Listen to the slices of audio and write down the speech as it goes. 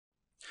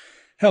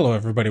Hello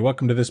everybody,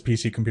 welcome to this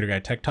PC Computer Guy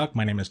Tech Talk.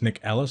 My name is Nick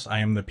Ellis. I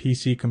am the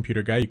PC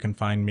Computer Guy. You can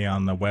find me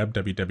on the web,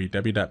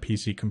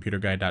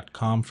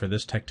 www.PcComputerGuy.com, for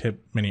this tech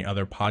tip, many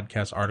other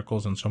podcast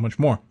articles, and so much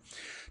more.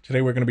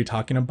 Today we're going to be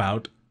talking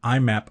about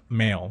IMAP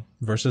mail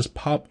versus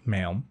POP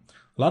mail.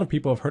 A lot of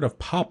people have heard of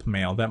POP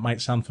mail. That might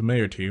sound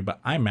familiar to you,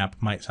 but IMAP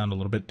might sound a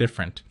little bit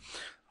different.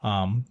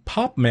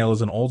 POP mail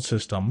is an old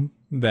system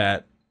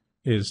that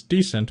is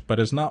decent, but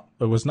it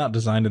was not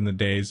designed in the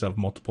days of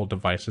multiple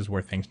devices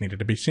where things needed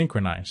to be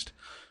synchronized.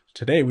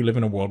 Today, we live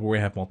in a world where we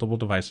have multiple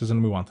devices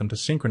and we want them to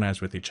synchronize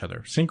with each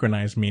other.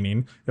 Synchronize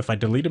meaning if I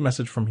delete a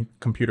message from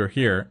computer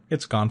here,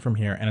 it's gone from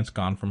here and it's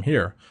gone from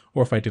here.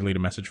 Or if I delete a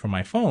message from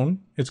my phone,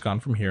 it's gone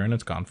from here and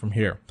it's gone from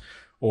here.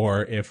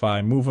 Or if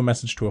I move a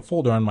message to a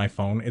folder on my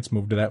phone, it's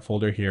moved to that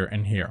folder here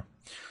and here.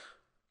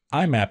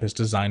 IMAP is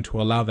designed to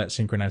allow that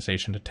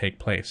synchronization to take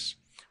place.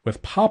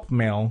 With POP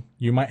mail,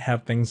 you might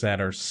have things that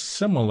are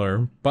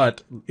similar,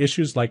 but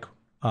issues like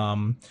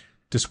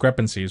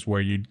discrepancies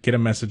where you get a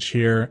message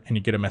here and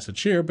you get a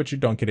message here, but you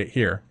don't get it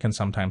here can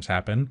sometimes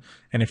happen.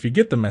 And if you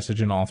get the message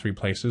in all three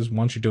places,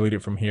 once you delete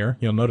it from here,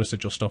 you'll notice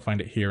that you'll still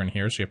find it here and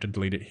here, so you have to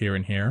delete it here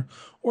and here.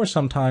 Or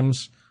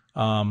sometimes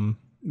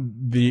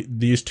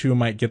these two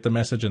might get the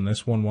message and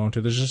this one won't.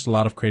 There's just a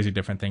lot of crazy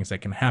different things that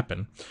can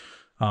happen.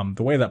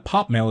 The way that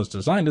POP mail is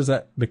designed is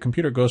that the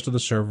computer goes to the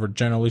server,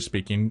 generally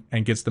speaking,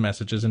 and gets the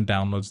messages and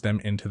downloads them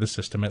into the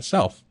system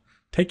itself,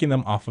 taking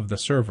them off of the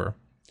server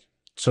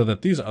so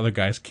that these other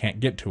guys can't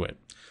get to it.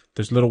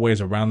 There's little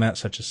ways around that,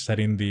 such as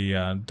setting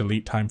the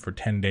delete time for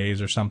 10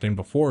 days or something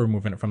before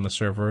removing it from the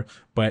server,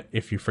 but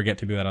if you forget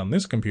to do that on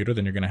this computer,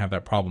 then you're going to have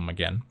that problem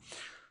again.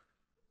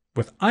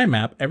 With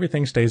IMAP,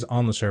 everything stays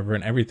on the server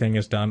and everything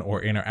is done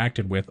or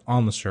interacted with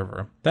on the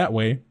server. That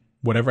way,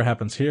 whatever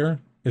happens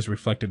here is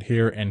reflected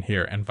here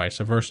and vice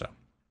versa.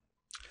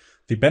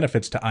 The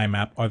benefits to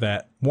IMAP are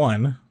that,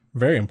 one,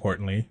 very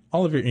importantly,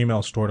 all of your email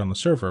is stored on the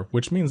server,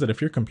 which means that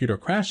if your computer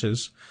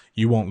crashes,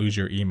 you won't lose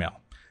your email.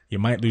 You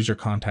might lose your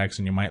contacts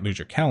and you might lose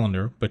your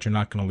calendar, but you're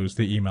not going to lose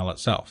the email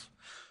itself.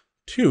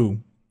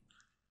 Two,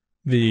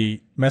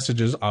 the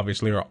messages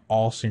obviously are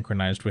all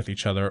synchronized with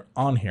each other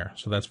on here,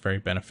 so that's very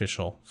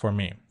beneficial for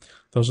me.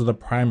 Those are the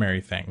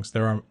primary things.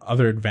 There are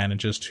other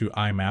advantages to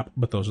IMAP,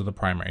 but those are the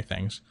primary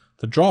things.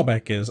 The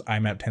drawback is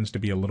IMAP tends to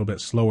be a little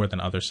bit slower than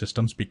other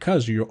systems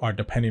because you are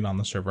depending on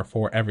the server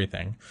for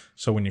everything.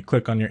 So when you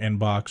click on your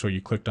inbox or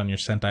you clicked on your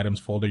sent items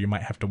folder, you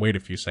might have to wait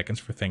a few seconds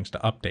for things to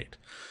update.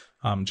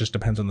 Just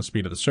depends on the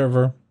speed of the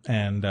server.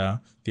 And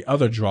the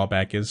other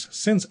drawback is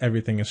since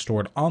everything is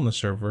stored on the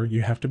server,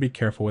 you have to be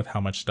careful with how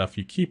much stuff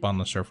you keep on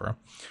the server.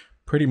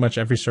 Pretty much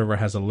every server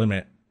has a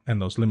limit, and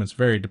those limits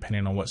vary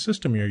depending on what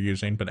system you're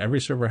using, but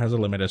every server has a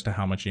limit as to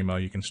how much email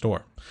you can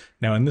store.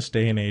 Now, in this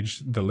day and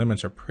age, the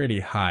limits are pretty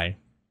high,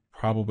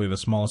 probably the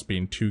smallest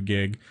being 2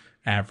 gig,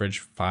 average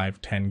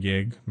 5, 10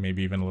 gig,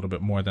 maybe even a little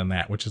bit more than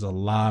that, which is a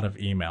lot of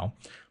email.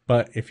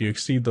 But if you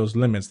exceed those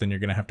limits, then you're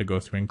going to have to go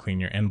through and clean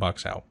your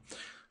inbox out.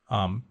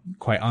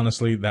 Quite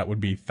honestly, that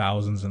would be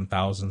thousands and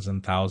thousands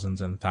and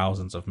thousands and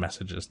thousands of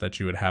messages that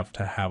you would have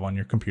to have on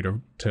your computer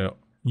to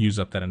use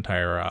up that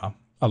entire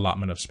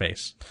allotment of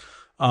space.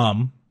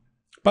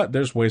 But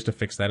there's ways to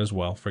fix that as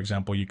well. For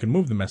example, you can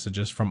move the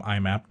messages from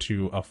IMAP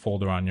to a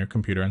folder on your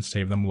computer and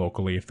save them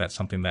locally if that's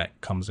something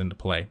that comes into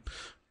play.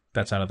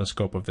 That's out of the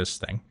scope of this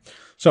thing.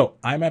 So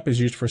IMAP is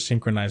used for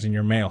synchronizing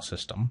your mail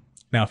system.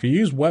 Now, if you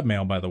use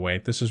webmail, by the way,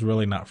 this is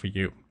really not for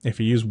you. If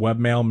you use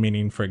webmail,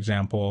 meaning, for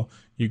example,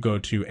 you go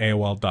to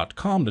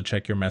AOL.com to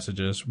check your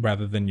messages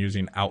rather than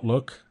using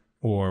Outlook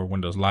or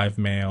Windows Live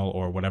Mail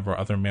or whatever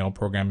other mail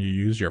program you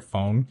use, your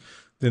phone,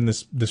 then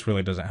this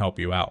really doesn't help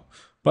you out.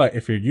 But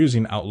if you're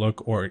using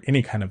Outlook or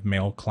any kind of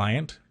mail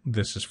client,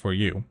 this is for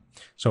you.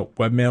 So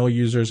webmail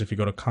users, if you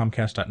go to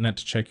Comcast.net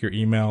to check your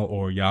email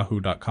or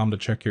Yahoo.com to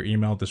check your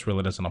email, this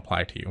really doesn't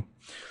apply to you.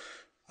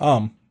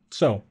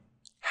 So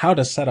how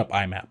to set up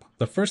IMAP?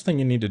 The first thing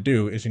you need to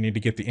do is you need to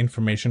get the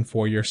information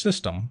for your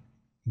system.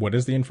 What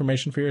is the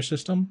information for your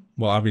system?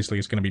 Well, obviously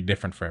it's going to be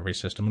different for every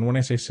system. And when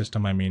I say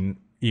system, I mean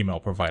email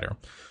provider.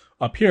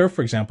 Up here,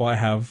 for example, I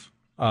have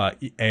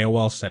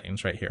AOL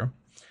settings right here.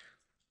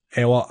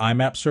 AOL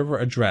IMAP server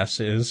address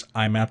is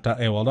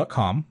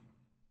imap.aol.com.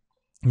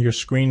 Your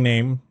screen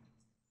name,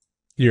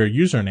 your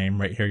username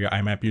right here, your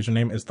IMAP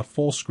username is the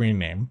full screen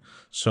name.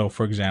 So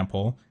for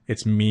example,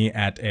 it's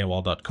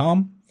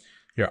me@aol.com.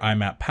 Your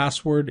IMAP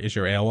password is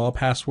your AOL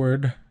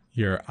password.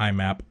 Your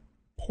IMAP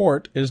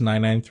port is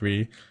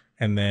 993,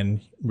 and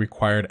then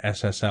required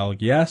SSL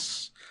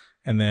yes.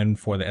 And then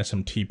for the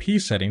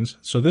SMTP settings,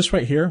 so this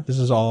right here, this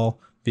is all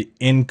the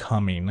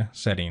incoming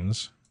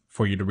settings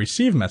for you to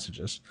receive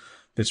messages.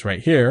 This right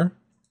here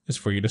is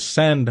for you to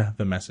send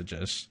the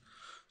messages.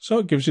 So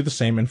it gives you the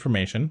same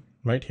information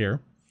right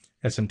here.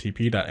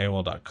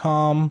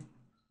 smtp.aol.com,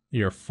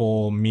 your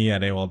full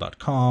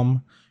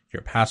me@aol.com,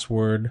 your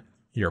password,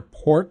 your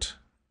port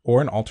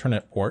or an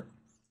alternate port,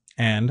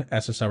 and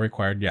SSL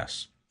required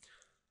yes.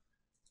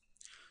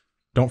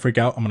 Don't freak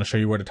out. I'm going to show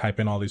you where to type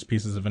in all these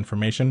pieces of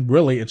information.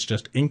 Really, it's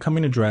just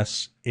incoming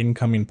address,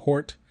 incoming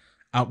port,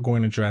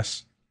 outgoing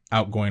address,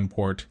 outgoing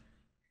port,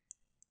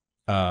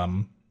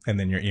 and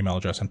then your email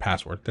address and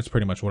password. That's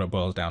pretty much what it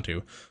boils down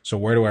to. So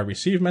where do I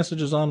receive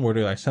messages on? Where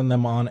do I send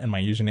them on? And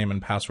my username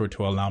and password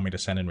to allow me to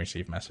send and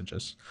receive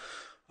messages.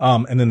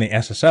 And then the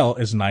SSL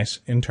is nice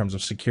in terms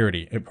of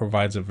security. It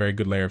provides a very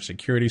good layer of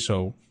security.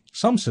 So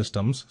some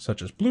systems,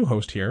 such as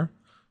Bluehost here,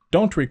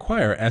 don't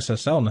require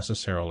SSL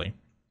necessarily.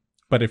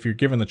 But if you're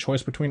given the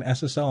choice between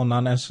SSL and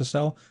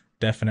non-SSL,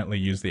 definitely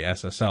use the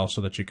SSL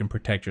so that you can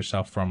protect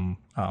yourself from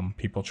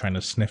people trying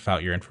to sniff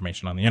out your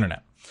information on the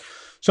internet.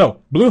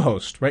 So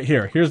Bluehost, right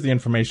here, here's the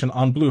information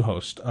on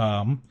Bluehost.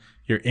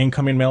 Your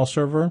incoming mail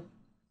server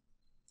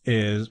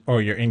is,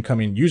 or your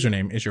incoming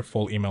username is your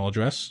full email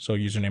address. So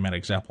username at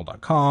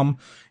example.com,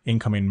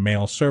 incoming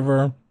mail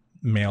server,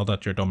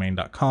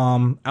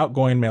 mail.yourdomain.com,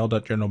 outgoing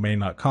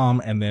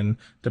mail.yourdomain.com, and then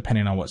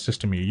depending on what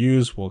system you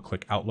use, we'll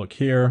click Outlook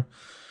here.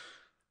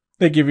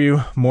 They give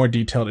you more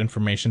detailed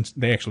information.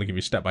 They actually give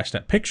you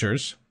step-by-step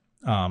pictures.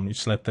 You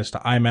select this to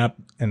IMAP,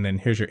 and then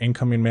here's your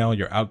incoming mail,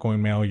 your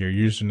outgoing mail, your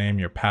username,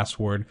 your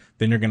password.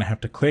 Then you're going to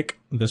have to click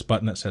this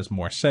button that says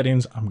More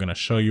Settings. I'm going to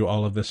show you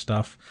all of this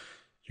stuff.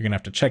 You're going to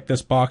have to check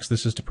this box.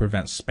 This is to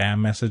prevent spam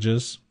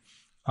messages.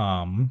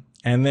 And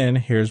then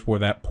here's where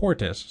that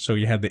port is. So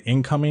you had the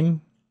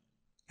incoming,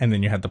 and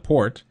then you had the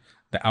port,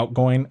 the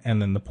outgoing,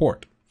 and then the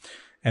port.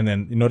 And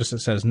then you notice it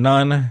says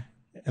none,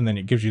 and then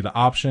it gives you the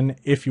option.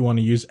 If you want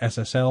to use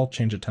SSL,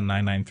 change it to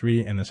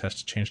 993, and this has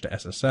to change to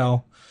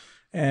SSL.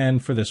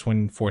 And for this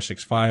one,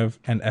 465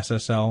 and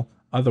SSL.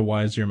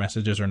 Otherwise, your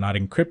messages are not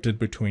encrypted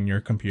between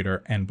your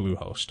computer and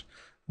Bluehost,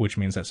 which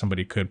means that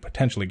somebody could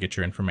potentially get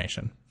your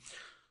information.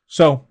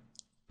 So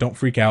don't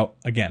freak out.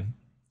 Again,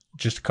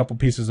 just a couple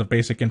pieces of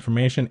basic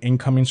information: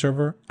 incoming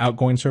server,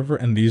 outgoing server,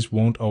 and these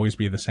won't always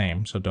be the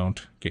same. So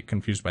don't get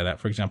confused by that.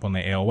 For example, in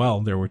the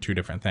AOL, there were two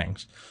different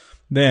things.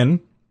 Then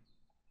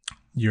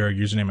your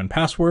username and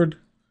password,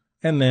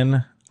 and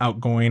then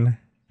outgoing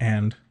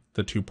and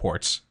the two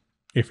ports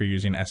if you're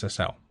using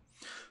SSL.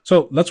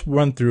 So let's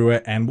run through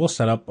it, and we'll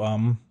set up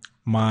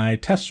my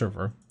test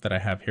server that I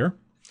have here.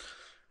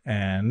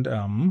 And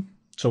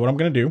so what I'm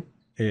going to do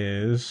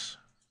is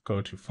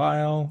go to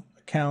File,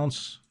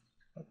 Accounts,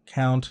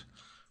 Account,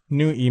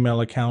 New Email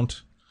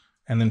Account,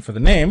 and then for the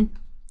name,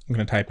 I'm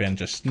going to type in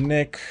just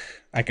Nick.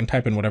 I can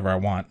type in whatever I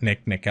want.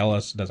 Nick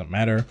Ellis, doesn't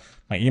matter.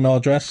 My email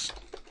address,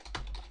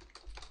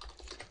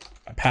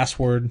 my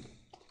password.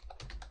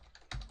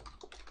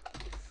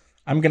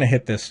 I'm going to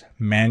hit this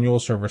manual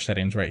server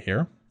settings right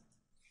here.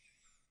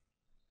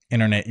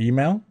 Internet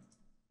email.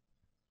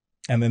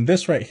 And then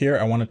this right here,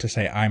 I want it to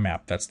say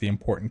IMAP. That's the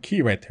important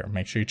key right there.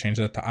 Make sure you change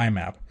that to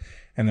IMAP.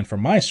 And then for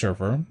my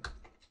server,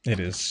 it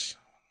is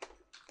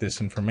this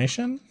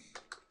information.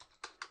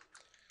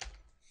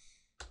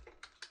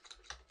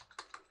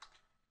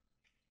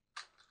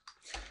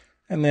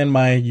 And then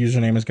my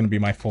username is going to be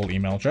my full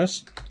email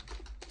address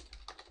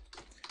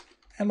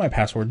and my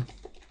password.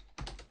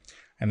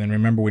 And then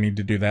remember, we need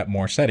to do that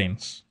more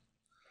settings.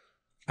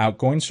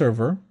 Outgoing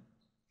server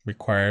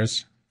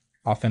requires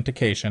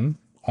authentication,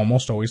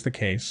 almost always the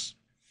case.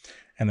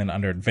 And then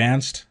under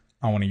advanced,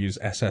 I want to use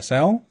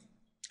SSL,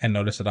 and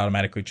notice it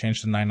automatically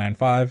changed to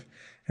 995.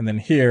 And then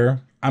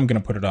here, I'm going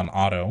to put it on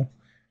auto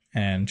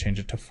and change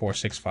it to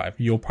 465.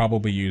 You'll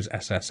probably use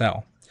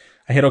SSL.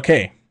 I hit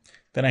OK.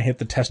 Then I hit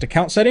the test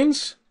account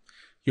settings.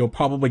 You'll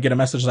probably get a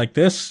message like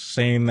this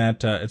saying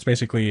that it's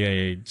basically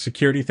a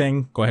security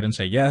thing. Go ahead and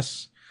say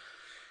yes.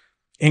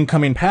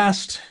 Incoming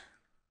passed,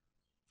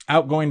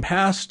 outgoing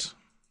passed,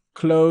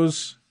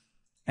 close,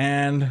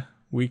 and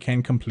we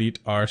can complete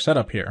our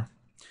setup here.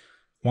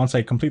 Once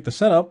I complete the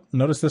setup,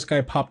 notice this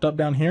guy popped up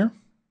down here.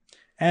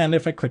 And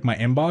if I click my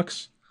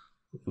inbox,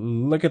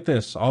 look at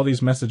this. All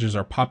these messages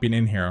are popping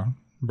in here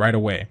right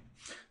away.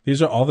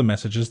 These are all the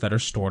messages that are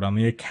stored on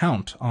the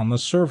account on the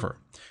server.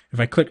 If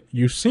I click,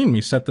 you've seen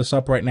me set this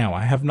up right now.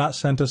 I have not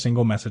sent a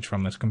single message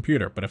from this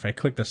computer, but if I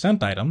click the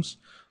sent items,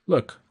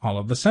 look, all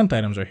of the sent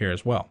items are here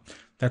as well.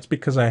 That's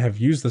because I have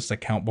used this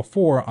account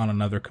before on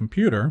another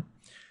computer,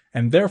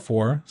 and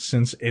therefore,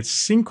 since it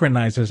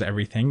synchronizes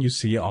everything, you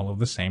see all of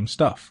the same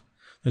stuff.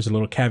 There's a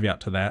little caveat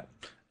to that.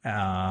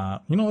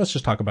 Let's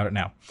just talk about it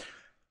now.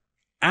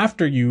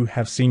 After you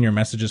have seen your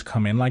messages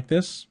come in like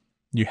this,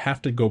 you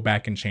have to go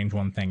back and change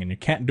one thing, and you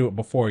can't do it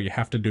before. You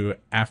have to do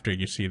it after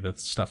you see the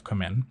stuff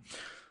come in.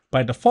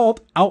 By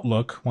default,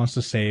 Outlook wants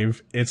to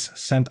save its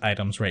sent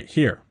items right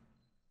here.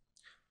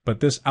 But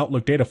this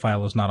Outlook data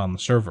file is not on the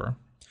server.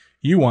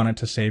 You want it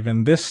to save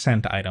in this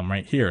sent item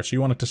right here. So you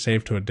want it to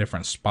save to a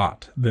different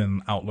spot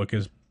than Outlook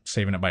is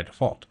saving it by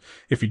default.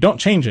 If you don't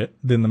change it,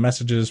 then the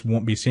messages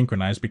won't be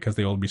synchronized because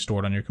they will be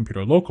stored on your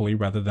computer locally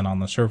rather than on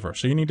the server.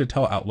 So you need to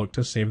tell Outlook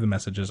to save the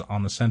messages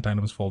on the sent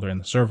items folder in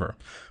the server.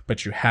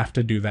 But you have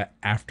to do that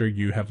after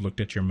you have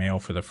looked at your mail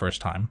for the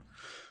first time.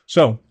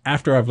 So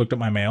after I've looked at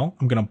my mail,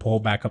 I'm going to pull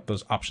back up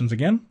those options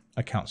again,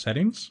 account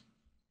settings.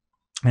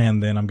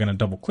 And then I'm going to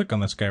double click on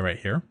this guy right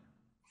here.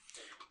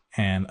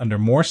 And under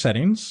more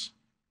settings,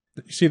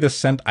 you see this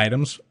sent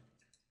items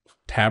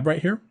tab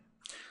right here?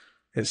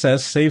 it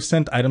says save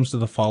sent items to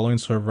the following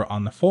server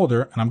on the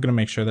folder, and I'm going to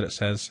make sure that it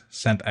says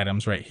sent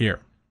items right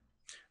here,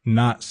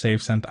 not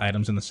save sent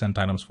items in the sent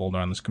items folder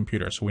on this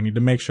computer. So we need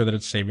to make sure that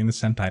it's saving the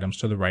sent items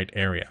to the right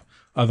area.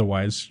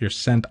 Otherwise, your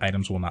sent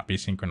items will not be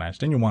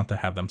synchronized, and you want to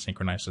have them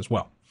synchronized as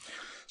well.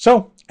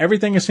 So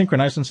everything is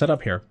synchronized and set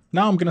up here.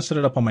 Now I'm going to set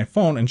it up on my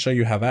phone and show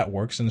you how that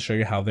works and show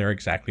you how they're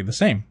exactly the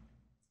same.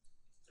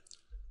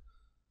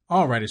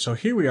 Alrighty, so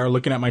here we are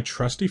looking at my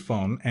trusty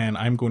phone, and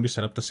I'm going to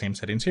set up the same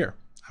settings here.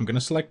 I'm going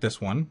to select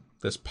this one,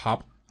 this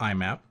pop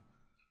IMAP,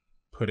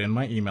 put in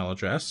my email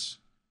address,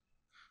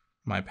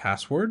 my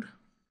password.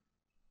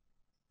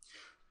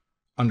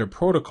 Under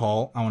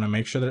protocol, I want to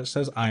make sure that it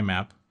says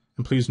IMAP,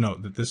 and please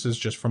note that this is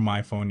just from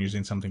my phone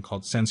using something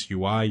called Sense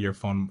UI. Your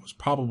phone was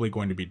probably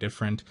going to be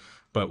different,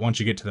 but once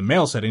you get to the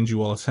mail settings, you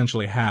will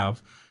essentially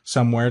have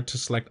somewhere to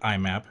select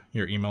IMAP,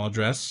 your email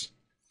address,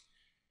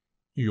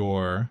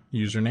 your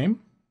username,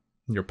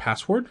 your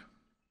password,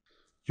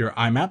 your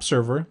IMAP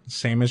server,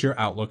 same as your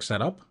Outlook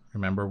setup.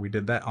 Remember, we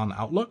did that on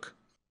Outlook.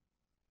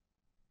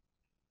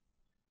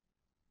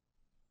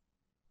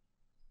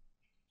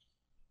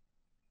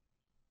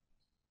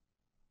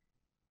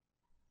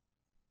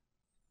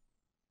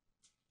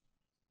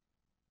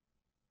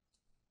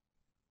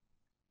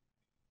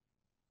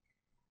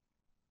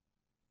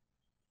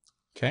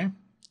 Okay,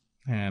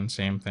 and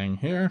same thing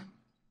here.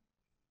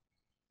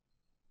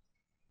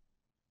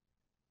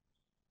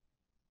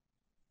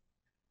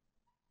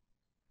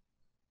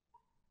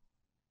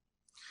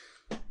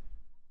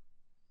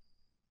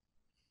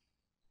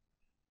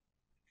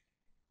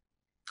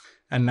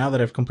 And now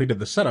that I've completed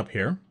the setup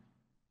here,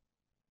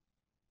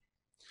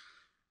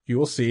 you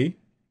will see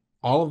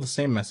all of the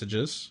same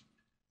messages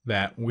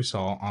that we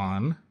saw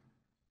on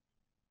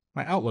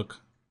my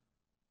Outlook.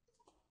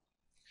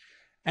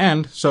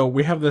 And so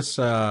we have this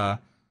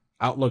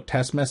Outlook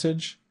test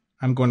message.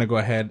 I'm going to go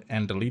ahead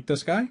and delete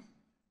this guy.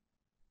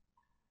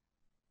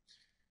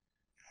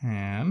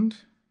 And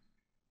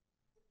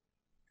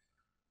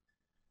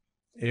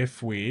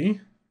if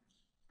we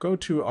go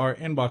to our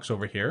inbox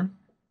over here,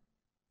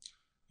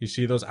 you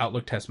see those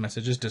Outlook test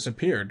messages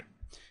disappeared.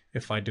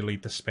 If I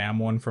delete the spam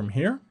one from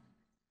here,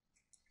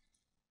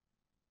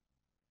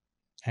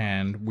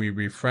 and we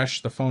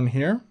refresh the phone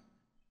here,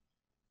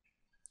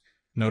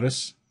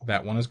 notice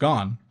that one is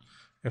gone.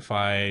 If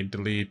I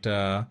delete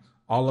all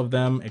of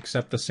them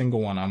except the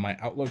single one on my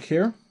Outlook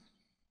here,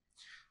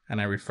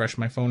 and I refresh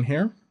my phone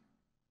here,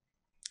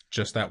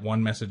 just that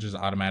one message is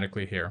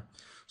automatically here.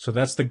 So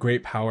that's the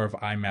great power of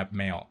IMAP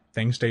Mail.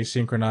 Things stay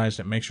synchronized.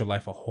 It makes your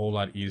life a whole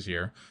lot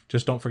easier.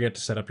 Just don't forget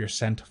to set up your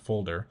sent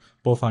folder,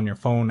 both on your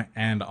phone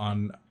and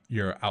on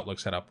your Outlook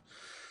setup.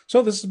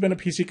 So this has been a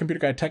PC Computer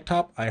Guy Tech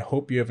Talk. I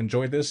hope you have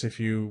enjoyed this. If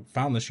you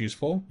found this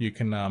useful, you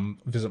can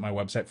visit my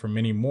website for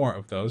many more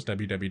of those,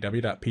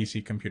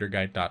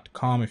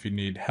 www.PcComputerGuy.com. If you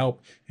need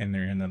help and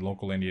they're in the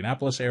local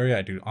Indianapolis area,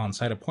 I do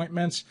on-site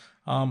appointments,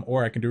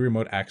 or I can do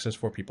remote access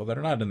for people that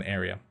are not in the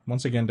area.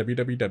 Once again,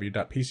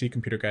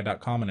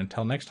 www.PcComputerGuy.com. And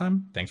until next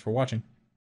time, thanks for watching.